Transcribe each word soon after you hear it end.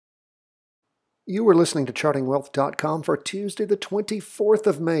You were listening to chartingwealth.com for Tuesday, the 24th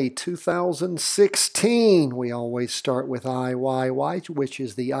of May, 2016. We always start with IYY, which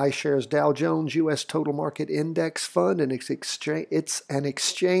is the iShares Dow Jones U.S. Total Market Index Fund, and it's an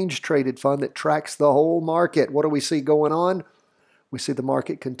exchange-traded fund that tracks the whole market. What do we see going on? We see the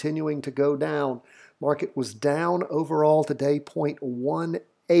market continuing to go down. Market was down overall today,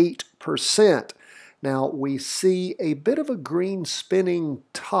 0.18%. Now, we see a bit of a green spinning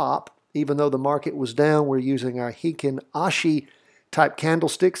top. Even though the market was down, we're using our Heikin Ashi type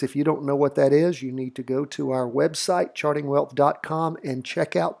candlesticks. If you don't know what that is, you need to go to our website, chartingwealth.com, and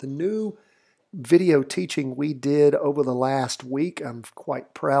check out the new video teaching we did over the last week. I'm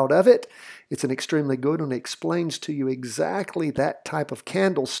quite proud of it. It's an extremely good one. It explains to you exactly that type of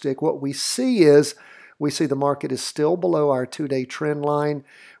candlestick. What we see is the market is still below our two-day trend line.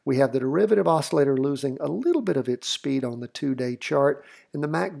 We have the derivative oscillator losing a little bit of its speed on the two-day chart, and the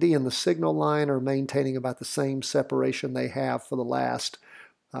MACD and the signal line are maintaining about the same separation they have for the last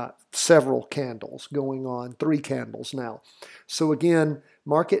several candles, going on 3 candles now. So again,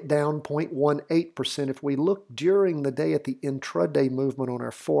 market down 0.18%. If we look during the day at the intraday movement on our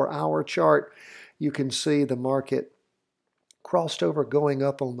 4-hour chart, you can see the market crossed over going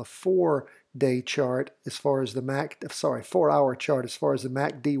up on the 4-day chart as far as the 4-hour chart as far as the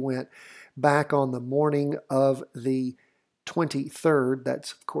MACD went back on the morning of the 23rd.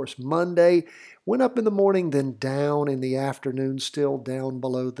 That's of course Monday. Went up in the morning, then down in the afternoon, still down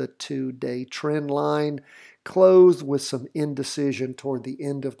below the 2-day trend line. Closed with some indecision toward the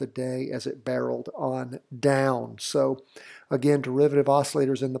end of the day as it barreled on down. So again, derivative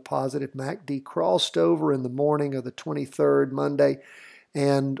oscillators in the positive. MACD crossed over in the morning of the 23rd, Monday,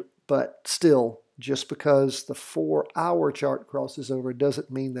 but still, just because the 4-hour chart crosses over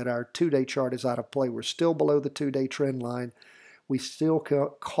doesn't mean that our 2-day chart is out of play. We're still below the 2-day trend line. We still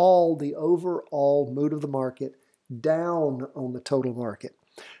call the overall mood of the market down on the total market.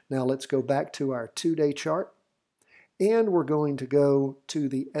 Now let's go back to our 2-day chart, and we're going to go to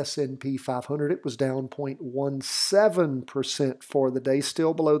the S&P 500. It was down 0.17% for the day,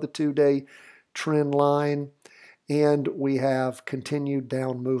 still below the 2-day trend line, and we have continued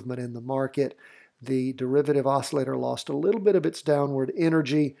down movement in the market. The derivative oscillator lost a little bit of its downward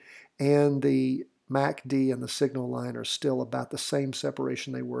energy, and the MACD and the signal line are still about the same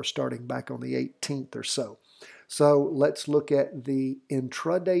separation they were starting back on the 18th or so. So let's look at the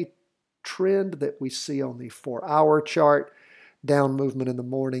intraday trend that we see on the 4-hour chart. Down movement in the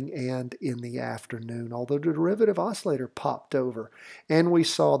morning and in the afternoon, although the derivative oscillator popped over, and we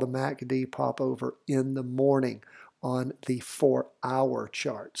saw the MACD pop over in the morning on the 4-hour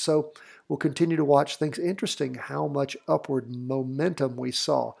chart. So we'll continue to watch things. Interesting how much upward momentum we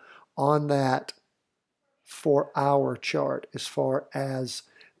saw on that 4-hour chart as far as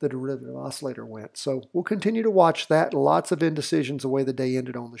the derivative oscillator went. So we'll continue to watch that. Lots of indecisions the way the day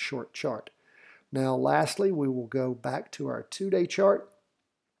ended on the short chart. Now lastly, we will go back to our 2-day chart,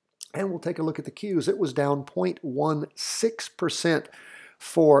 and we'll take a look at the Qs. It was down 0.16%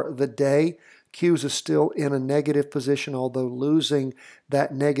 for the day. Qs is still in a negative position, although losing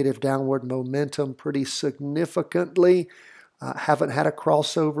that negative downward momentum pretty significantly. Haven't had a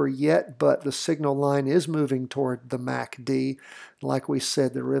crossover yet, but the signal line is moving toward the MACD. Like we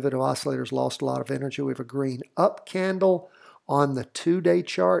said, the derivative oscillators lost a lot of energy. We have a green up candle on the 2-day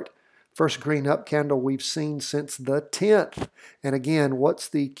chart. First green up candle we've seen since the 10th. And again, what's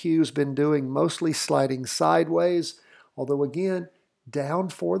the Qs been doing? Mostly sliding sideways, although again, down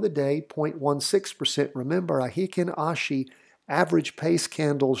for the day, 0.16%. Remember, a Heikin Ashi average pace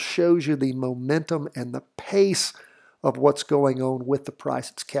candle shows you the momentum and the pace of what's going on with the price.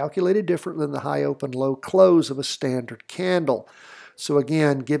 It's calculated different than the high open, low close of a standard candle. So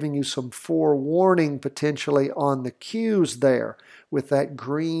again, giving you some forewarning potentially on the Qs there with that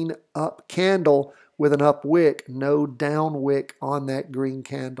green up candle with an up wick, no down wick on that green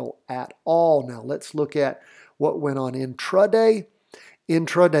candle at all. Now let's look at what went on intraday.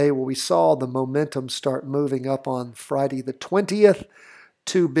 Intraday, where we saw the momentum start moving up on Friday the 20th,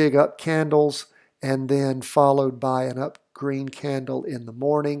 2 big up candles, and then followed by an up green candle in the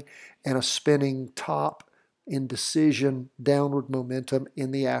morning and a spinning top indecision downward momentum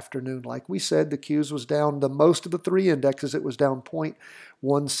in the afternoon. Like we said, the Qs was down the most of the 3 indexes. It was down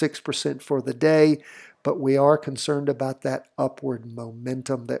 0.16% for the day, but we are concerned about that upward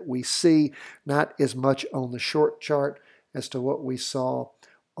momentum that we see, not as much on the short chart as to what we saw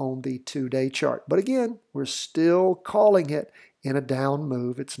on the 2-day chart. But again, we're still calling it in a down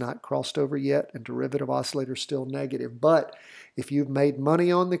move. It's not crossed over yet, and derivative oscillator still negative. But if you've made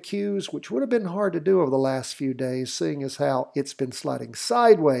money on the Qs, which would have been hard to do over the last few days, seeing as how it's been sliding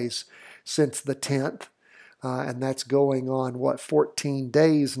sideways since the 10th, and that's going on, 14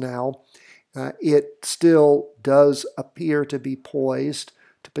 days now, it still does appear to be poised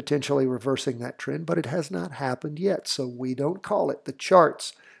to potentially reversing that trend, but it has not happened yet, so we don't call it. The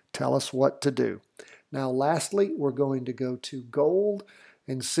charts tell us what to do. Now, lastly, we're going to go to gold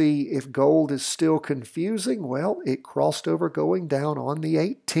and see if gold is still confusing. Well, it crossed over going down on the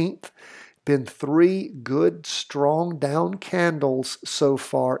 18th. Been 3 good, strong down candles so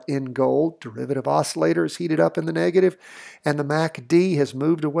far in gold. Derivative oscillators heated up in the negative, and the MACD has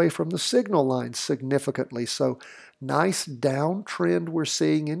moved away from the signal line significantly. So nice downtrend we're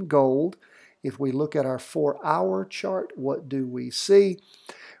seeing in gold. If we look at our 4-hour chart, what do we see?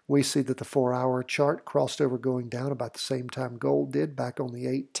 We see that the 4-hour chart crossed over going down about the same time gold did back on the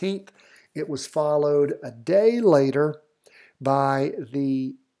 18th. It was followed a day later by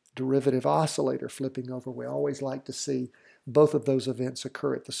the derivative oscillator flipping over. We always like to see both of those events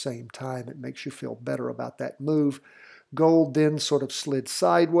occur at the same time. It makes you feel better about that move. Gold then sort of slid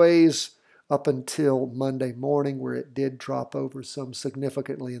sideways up until Monday morning, where it did drop over some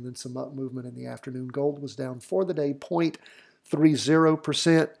significantly, and then some up movement in the afternoon. Gold was down for the day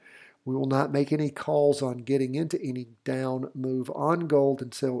 0.30%. We will not make any calls on getting into any down move on gold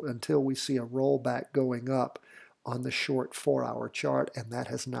until we see a rollback going up on the short 4-hour chart, and that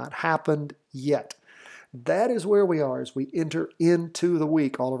has not happened yet. That is where we are as we enter into the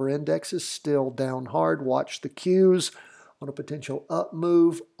week. All of our indexes still down hard. Watch the Qs on a potential up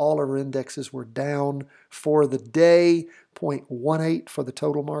move. All of our indexes were down for the day. 0.18 for the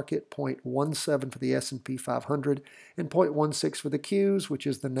total market, 0.17 for the S&P 500, and 0.16 for the Qs, which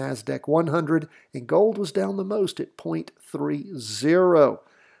is the NASDAQ 100. And gold was down the most at 0.30.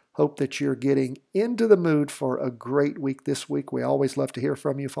 Hope that you're getting into the mood for a great week this week. We always love to hear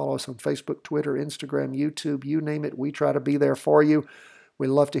from you. Follow us on Facebook, Twitter, Instagram, YouTube, you name it. We try to be there for you. We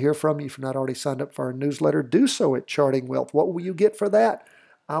love to hear from you. If you're not already signed up for our newsletter, do so at Charting Wealth. What will you get for that?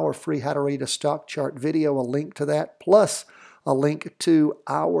 Our free How to Read a Stock Chart video, a link to that, plus a link to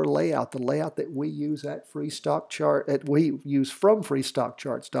our layout, the layout that we use at Free Stock Chart, we use from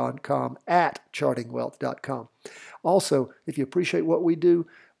freestockcharts.com at chartingwealth.com. Also, if you appreciate what we do,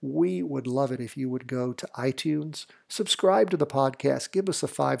 we would love it if you would go to iTunes, subscribe to the podcast, give us a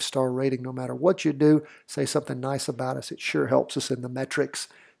 5-star rating no matter what you do. Say something nice about us. It sure helps us in the metrics.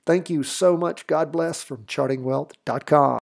 Thank you so much. God bless from chartingwealth.com.